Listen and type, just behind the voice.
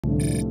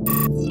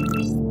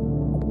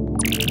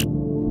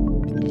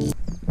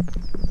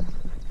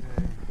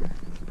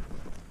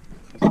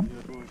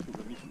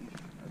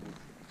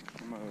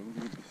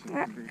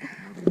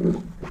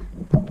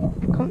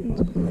Kommt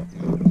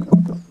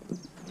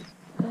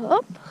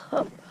hopp,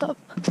 hopp, hopp,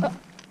 hopp.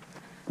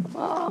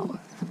 Wow.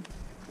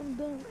 And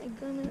then I'm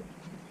gonna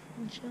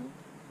jump.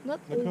 Not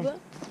over.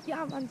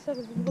 Ja, man,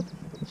 sorry,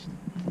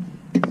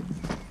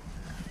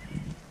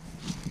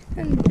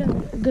 and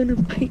then I'm gonna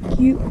pick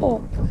you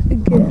up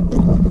again.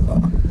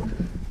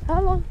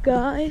 Hello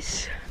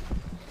guys.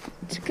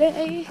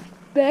 Today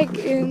back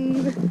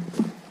in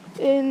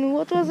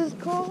what was it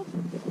called?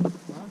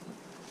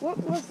 What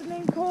was the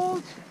name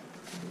called?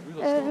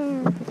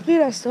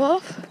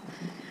 Rüdersdorf.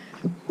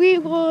 We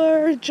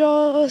were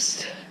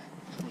just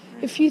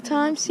a few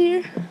times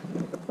here.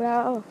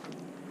 Well,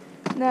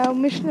 now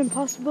Mission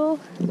Impossible.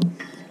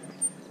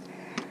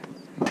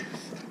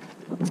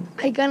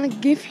 I'm gonna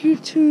give you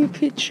to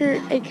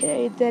Pitcher,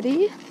 aka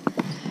Daddy,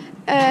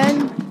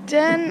 and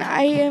then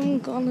I am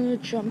gonna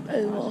jump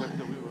over.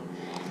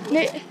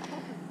 Nee,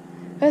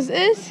 was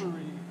ist?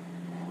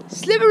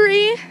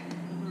 Slippery.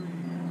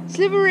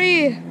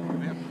 Slippery.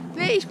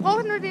 Nee, ich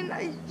brauche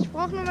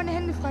nur meine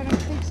Hände frei, dann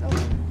krieg ich's auch.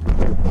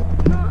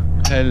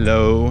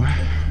 Hello.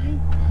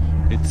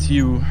 It's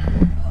you.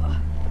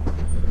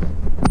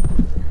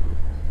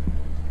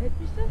 Hält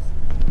mich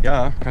das?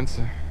 Ja, kannst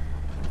du.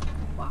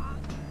 Wow.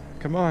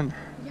 Come on.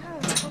 Ja,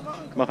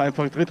 Mach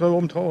einfach, dreh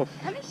oben drauf.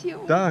 kann ich hier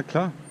oben? Da,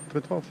 klar,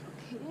 dreh drauf.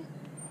 Okay,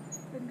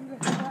 wenn du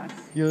das sagst.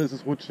 Hier ist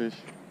es rutschig.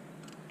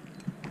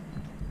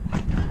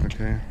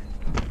 Okay.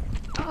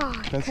 Ah,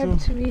 Kannst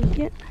kannst du mir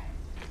hier?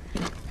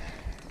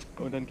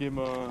 Und dann gehen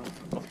wir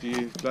auf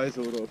die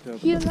Gleise oder auf der...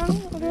 Hier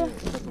lang, oder? Nee,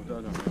 auf da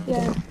lang. Ja.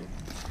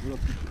 Oder auf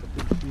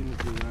den Schienen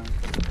hier,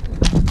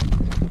 ja.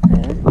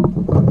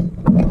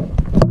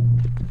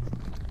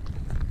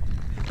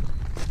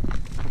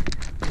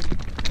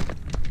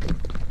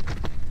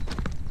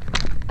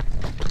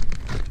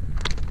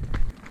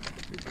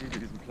 Ich liebe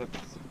diesen Platz.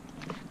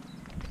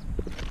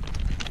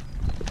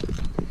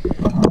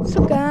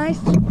 So guys,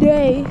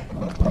 today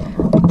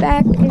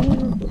back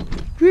in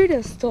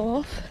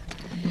Rüdersdorf.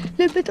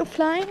 Little bit of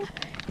flying.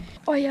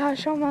 Oh ja,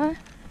 schau mal.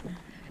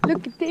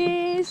 Look at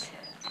this.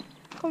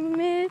 Komm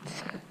mit.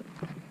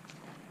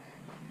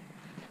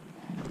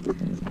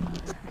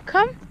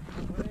 Komm.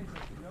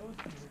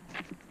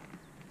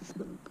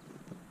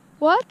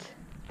 What?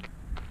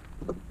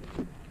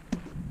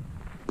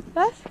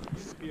 Was?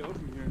 Be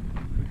open here.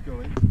 Keep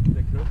going.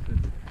 They closed it.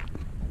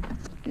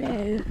 No.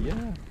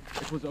 Yeah,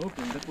 it was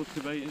open. That was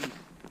the way in.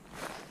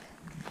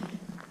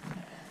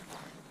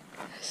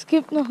 Es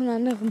gibt noch einen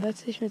anderen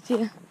Platz, ich mit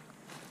dir.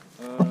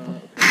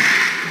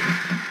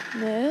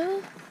 Ne?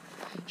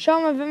 Schau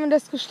mal, wenn man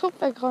das Gestrüpp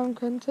wegräumen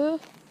könnte,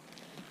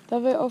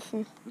 da wäre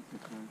offen.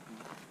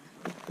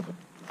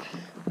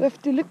 We have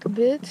to look a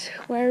bit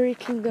where we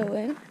can go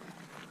in.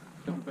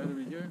 Have a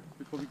battery here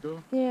before we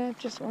go? Yeah,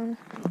 just one.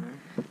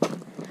 Okay.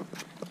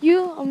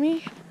 You or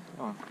me?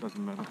 Oh,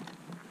 doesn't matter.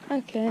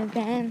 Okay,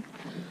 then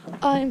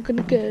I'm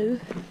gonna go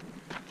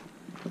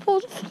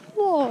for the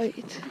flight.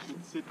 You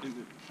should sit in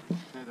the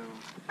shadow.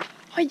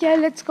 Oh yeah,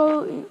 let's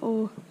go in.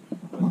 Oh,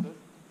 What's that?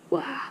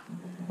 wow.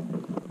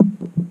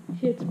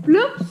 Jetzt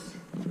blups.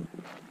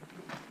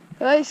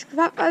 Ja, ich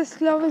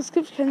glaube, es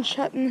gibt keinen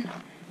Schatten.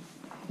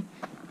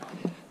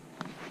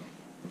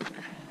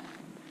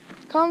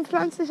 Komm,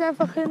 pflanz dich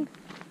einfach hin.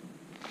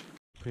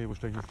 Okay, wo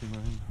stelle ich das Ding mal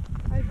hin?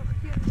 Einfach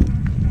hier.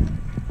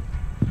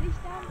 Nicht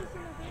da ein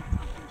bisschen nach rechts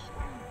auf den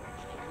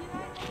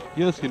Stein.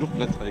 Hier ist genug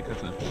Platz, drei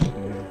Katze.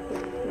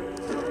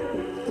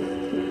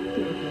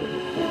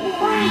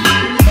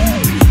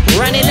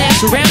 Running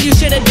laps around, you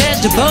should have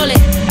dodged the bullet.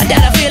 I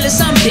doubt I feel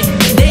something,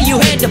 then you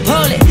had to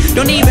pull it.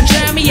 Don't even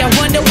try me, I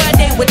wonder why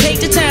they would take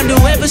the time to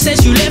ever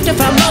since you left. I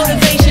found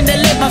motivation to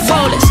live my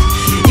fullest.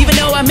 Even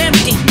though I'm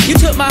empty, you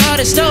took my heart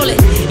and stole it.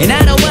 And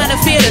I don't wanna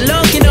feel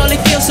alone, can only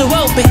feel so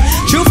open.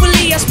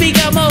 Truthfully, I speak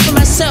out more for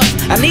myself.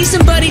 I need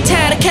somebody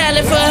tired of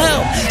calling for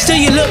help. Still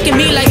you look at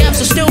me like I'm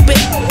so stupid,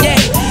 yeah.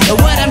 And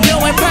what I'm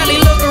doing,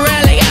 probably look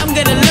around like I'm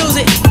gonna lose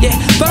it, yeah.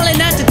 Falling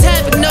out the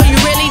topic, no you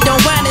really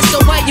don't want it. So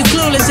why you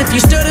clueless? If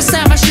you stood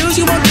aside my shoes,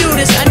 you won't do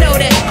this, I know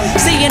that.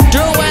 Seeing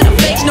through why the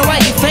fakes, know why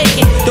you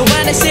faking. Don't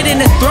wanna sit in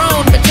the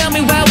throne, but tell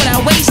me why would I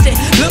waste it?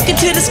 Look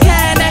into the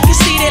sky and I can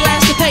see they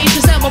lost the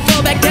patience. I'ma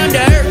fall back down to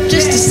earth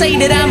just to say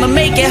that I'ma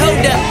make it,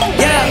 hold up,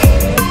 yeah.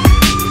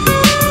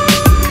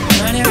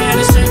 Running around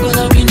in circles,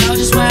 hope you know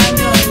just why I'm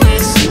doing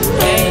this,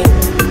 hey.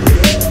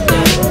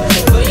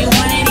 But you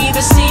wouldn't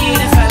even see it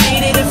if I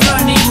laid it in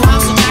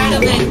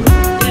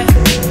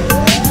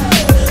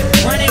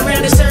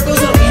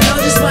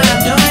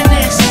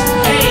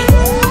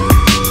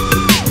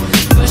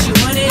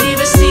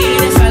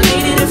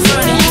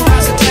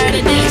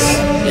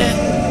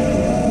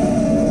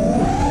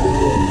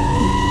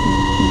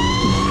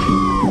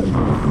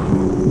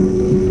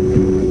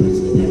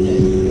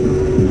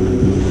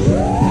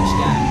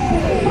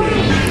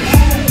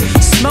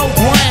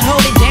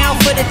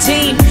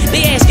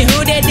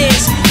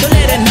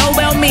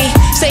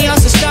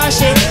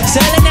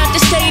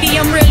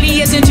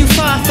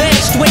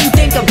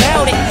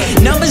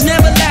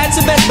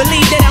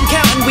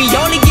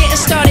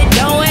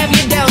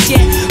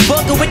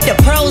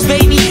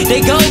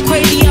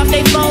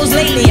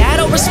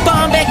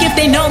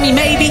know me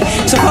maybe.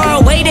 So far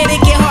away that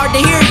it get hard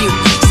to hear you.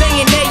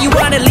 Saying that you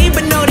wanna leave,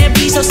 but no, that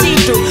be so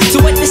see-through. So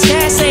what this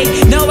guy say?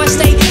 No, I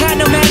stay high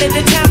no matter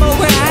the time or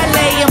where I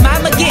lay. Your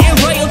mama getting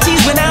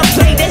royalties when I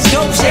play, that's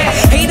dope shit.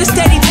 Hate a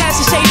steady task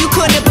to say you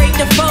couldn't break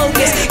the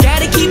focus.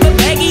 Gotta keep it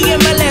baggy in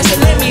my last,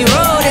 so let me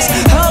roll this.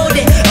 Hold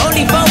it,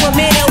 only for a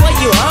minute when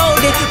you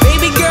hold it.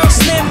 Baby girl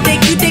slim thick,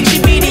 you think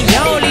she be the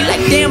only.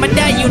 Like damn, I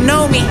doubt you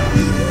know me.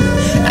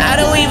 I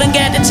don't even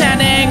got the time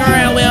to hang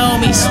around with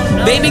homies.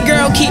 Baby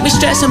girl keep me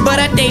stressing, but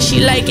I think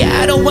she like it.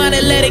 I don't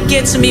wanna let it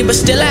get to me, but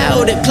still I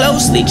hold it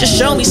closely. Just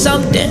show me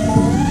something.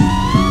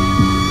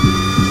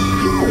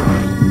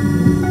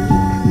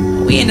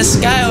 We in the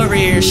sky over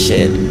here,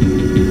 shit.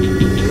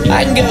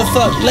 I can give a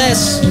fuck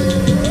less.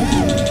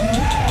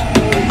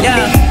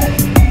 Yeah.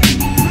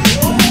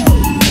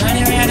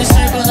 Running around in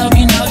circles, hope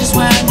you know just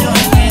why I'm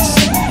doing this.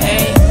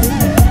 Hey.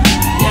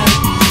 Yeah.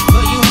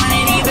 But you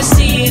wouldn't even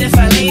see it if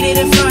I laid it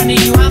in front of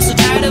you. I'm so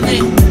tired of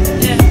it.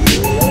 Yeah.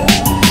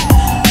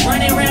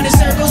 Running around in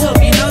circles,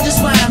 hope you know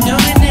just why I'm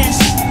doing this.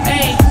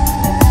 Hey.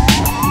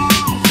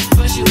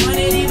 But you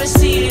wouldn't even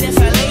see it if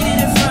I laid it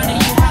in front of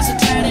you. I'm so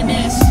tired of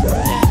this.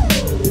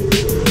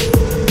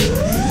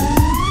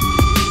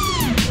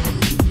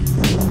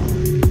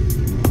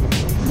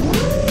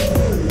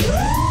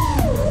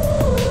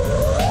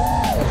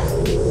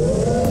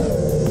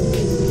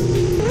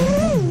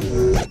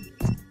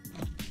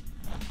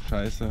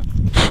 Scheiße.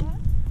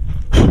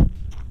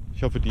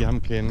 Ich hoffe, die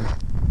haben keinen.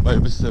 Weil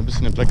du bist ein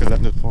bisschen im Dreck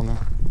gelandet vorne.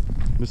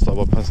 Müsste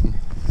aber passen.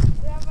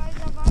 Ja, weil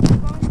da war der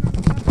Baum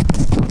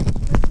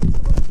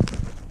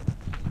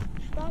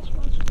Spaß.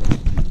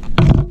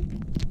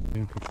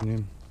 Den kannst du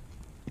nehmen.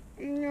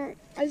 Ja,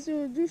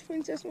 also du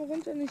springst erstmal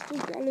runter und ich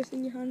drücke alles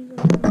in die Hand.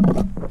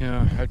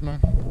 Ja, halt mal.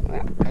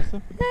 Ja. Hast du?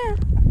 Ja.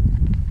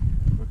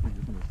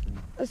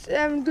 Das,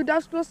 du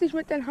darfst bloß nicht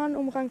mit deinen Haaren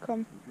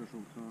rankommen. Das ist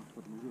schon klar.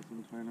 Warte mal, hier ist so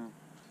eine kleine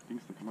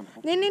Dings, da kann man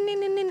drauf. Nee.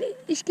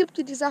 Ich gebe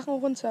dir die Sachen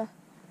runter.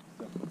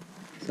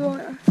 So,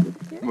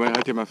 hier. Mal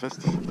halt dir mal fest.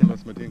 Ich nehme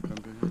was mit den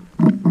Krempeln.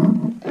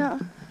 Ja,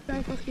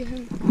 einfach hier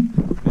hin.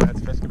 Ja,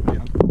 jetzt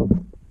festgeblieben.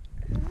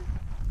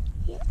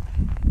 Hier.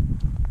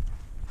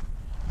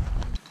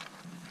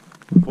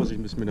 Vorsicht,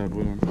 ein bisschen mit der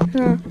Brühe.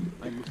 Ja.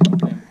 Einen musst du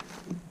abnehmen.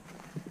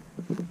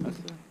 Weißt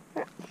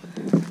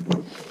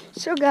du?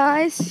 So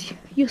guys,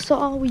 you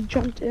saw we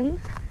jumped in.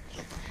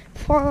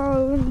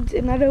 Found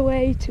another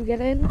way to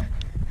get in.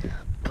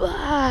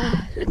 Bah,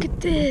 look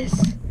at this.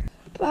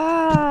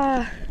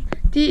 Bah.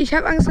 Ich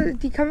habe Angst,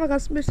 die Kamera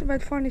ist ein bisschen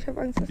weit vorne. Ich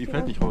habe Angst, dass Die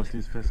fällt nicht raus, die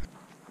ist fest.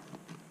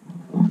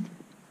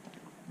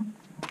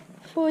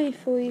 Pfui.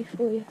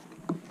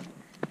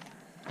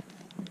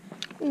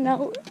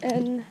 Now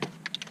in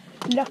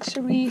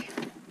luxury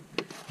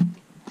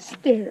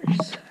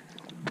stairs.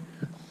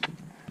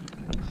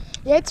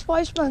 Jetzt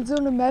bräuchte man so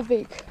eine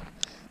Mavic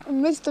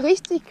und müsste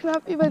richtig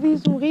knapp über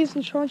diesen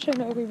riesen Schornstein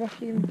darüber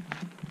fliegen.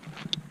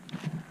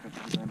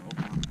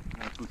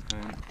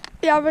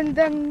 Ja, aber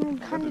dann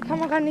kann die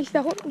Kamera nicht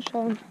nach unten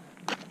schauen.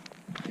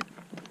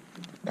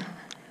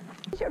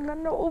 Und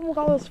dann da oben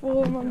raus,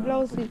 wo man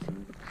blau sieht.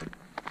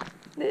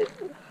 Nee,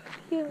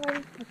 hier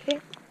rein, okay.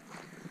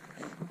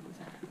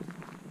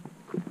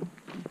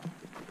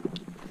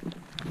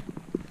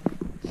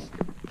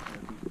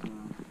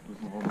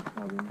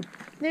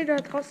 Nee, da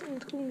draußen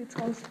drüben geht's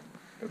raus.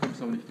 Da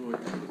kommst du aber nicht durch.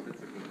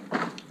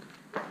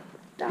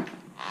 Da.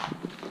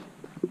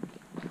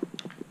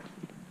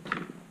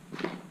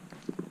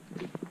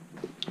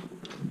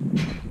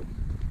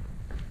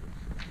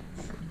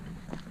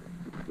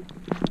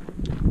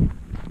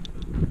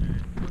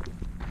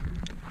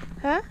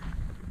 Hä?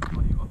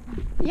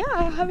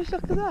 Ja, habe ich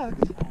doch gesagt.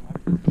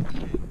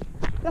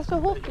 Lass doch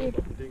hochgehen.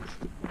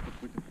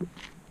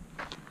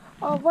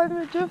 Oh,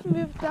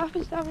 darf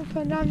ich da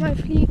von da mal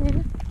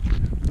fliegen?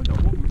 Von da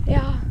oben?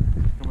 Ja.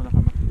 Kann man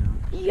nachher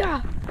machen, ja.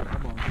 Ja.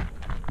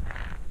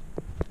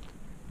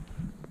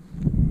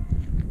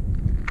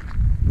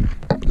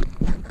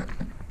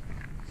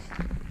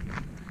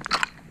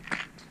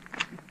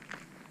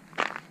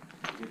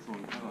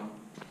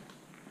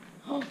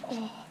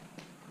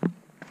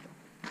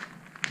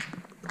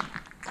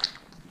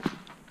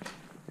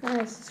 Nein,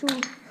 ist zu.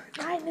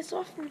 Nein, ist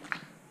offen.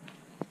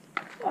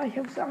 Oh, ich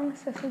habe so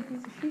Angst, dass mir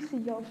diese Füße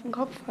hier auf den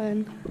Kopf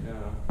fallen.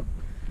 Ja.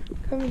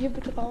 Können wir hier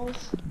bitte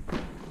raus?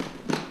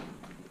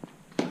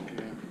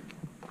 Okay.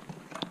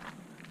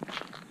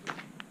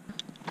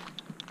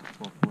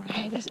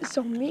 Hey, das ist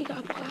doch mega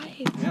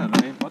breit. Ja,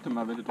 nein, warte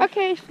mal, wenn du durch...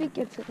 Okay, ich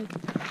fliege jetzt zurück.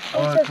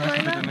 Aber Welches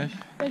crash meiner? bitte nicht.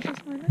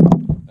 Welches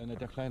meiner?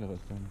 Der kleinere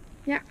ist dann.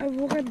 Ja, aber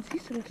woran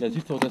siehst du das? Da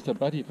siehst du auch, dass der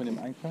Buddy von dem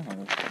einen kleiner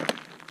ist.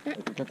 Ja.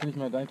 Du kannst nicht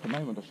mal deinen von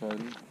meinem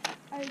unterscheiden.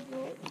 Also,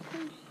 ich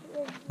kriege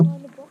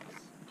meine Box.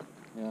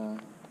 Ja.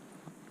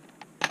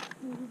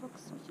 Nee, die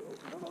Box ist hier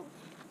oben drauf.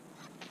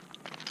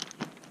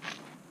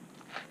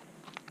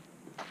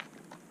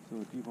 So,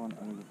 die waren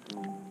alle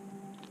geflogen.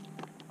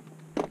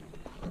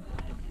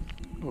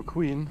 Oh,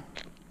 Queen.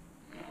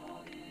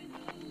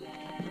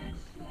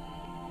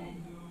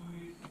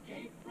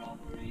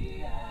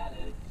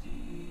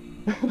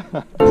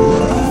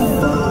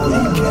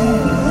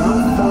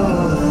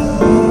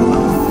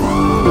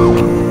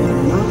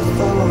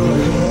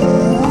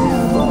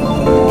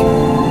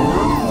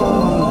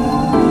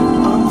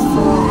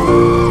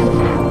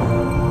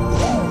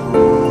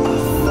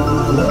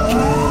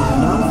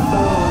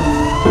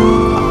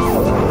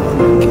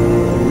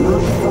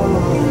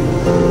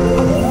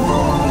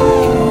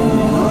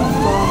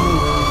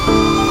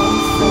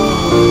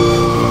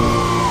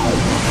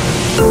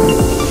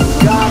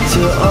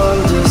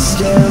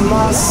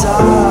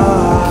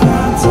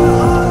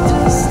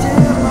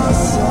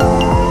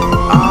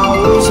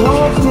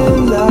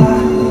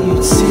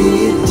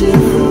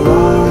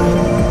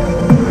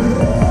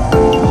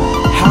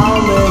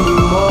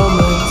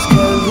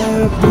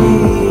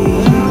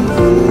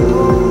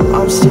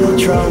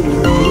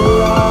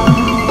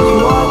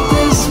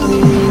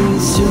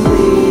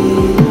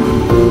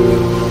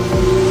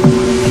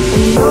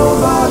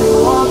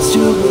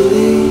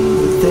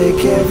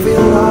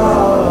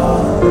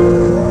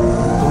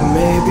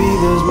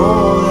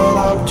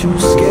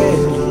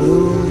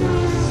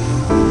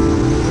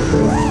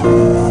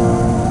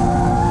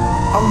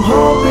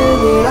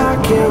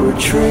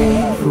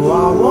 retrieve who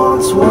I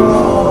once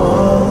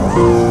was.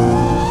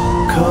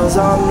 'Cause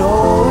I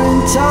know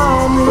in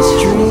time this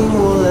dream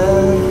will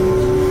end.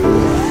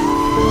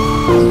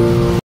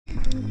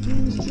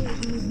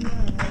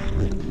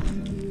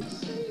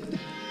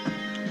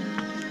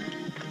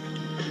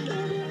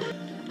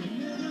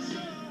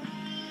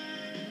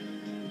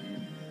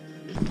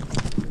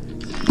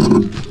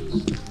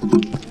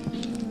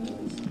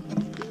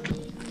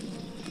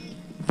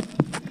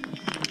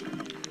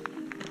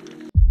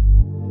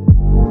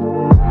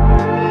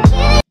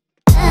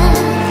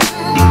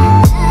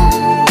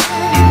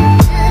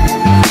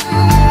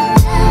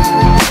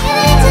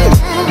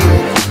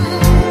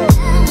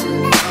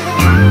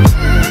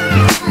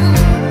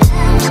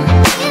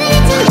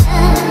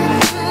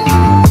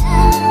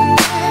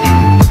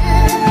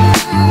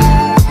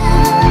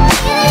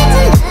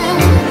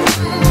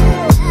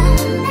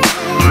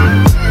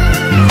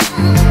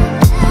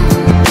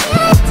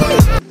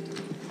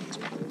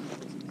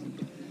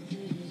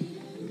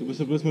 Du musst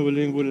ja bloß mal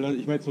überlegen, wo du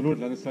landest. Ich meine, zur Not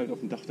landest du halt auf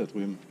dem Dach da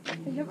drüben.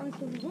 Ich habe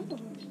Angst, dass ich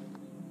runterrutsche.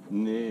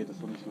 Nee,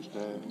 das war nicht so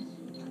steil.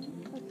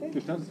 Okay.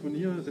 Du startest von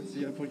hier, setzt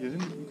dich einfach hier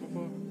hin im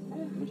Koffer,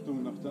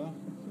 Richtung nach da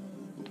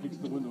und fliegst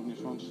eine Runde um die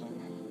Schornsteine.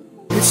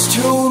 It's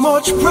too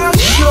much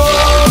pressure.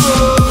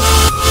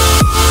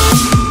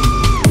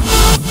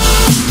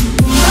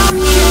 I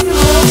can't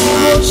hold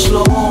much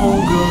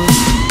longer.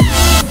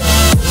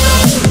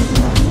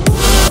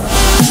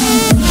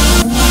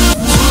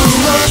 Too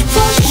much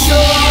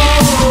pressure.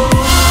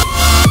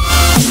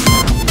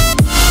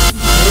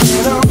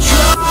 And I'm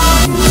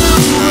trying to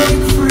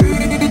break free.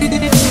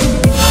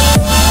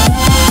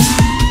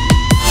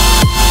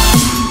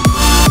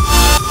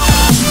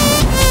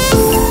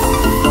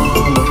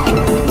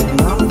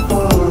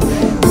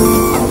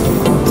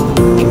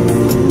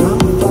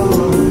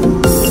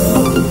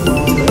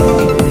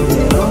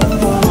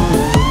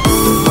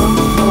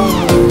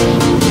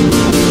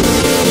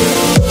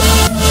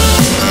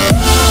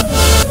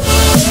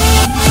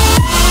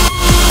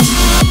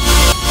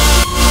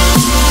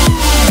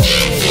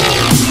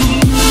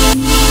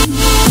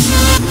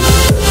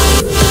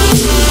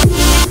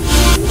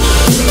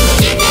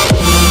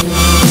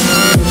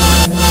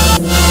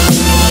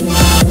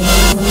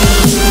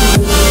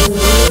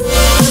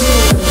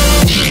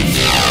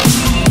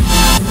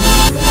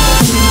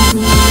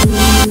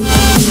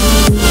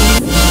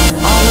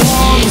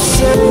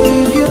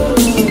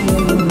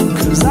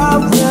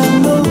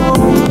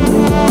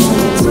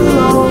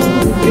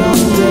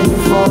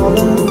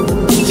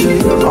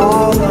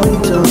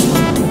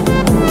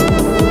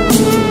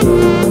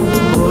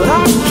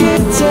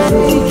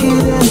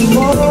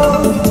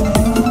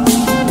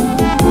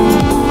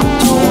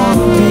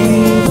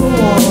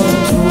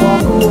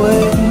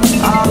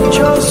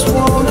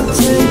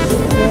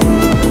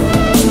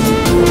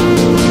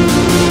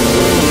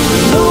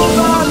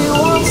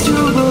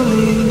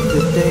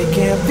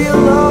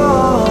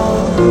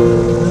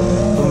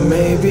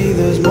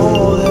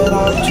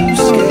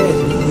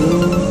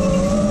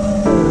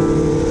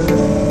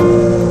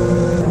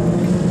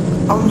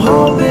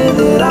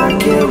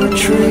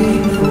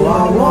 Retrieve who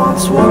I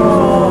once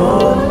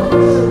was.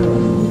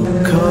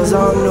 'Cause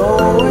I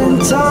know in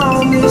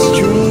time this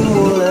dream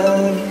will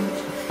end.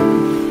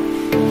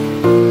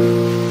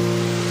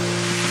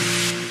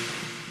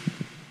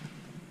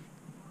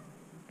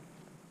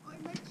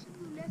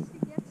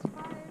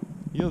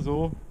 Hier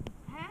so,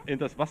 in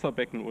das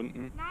Wasserbecken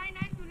unten. Nein,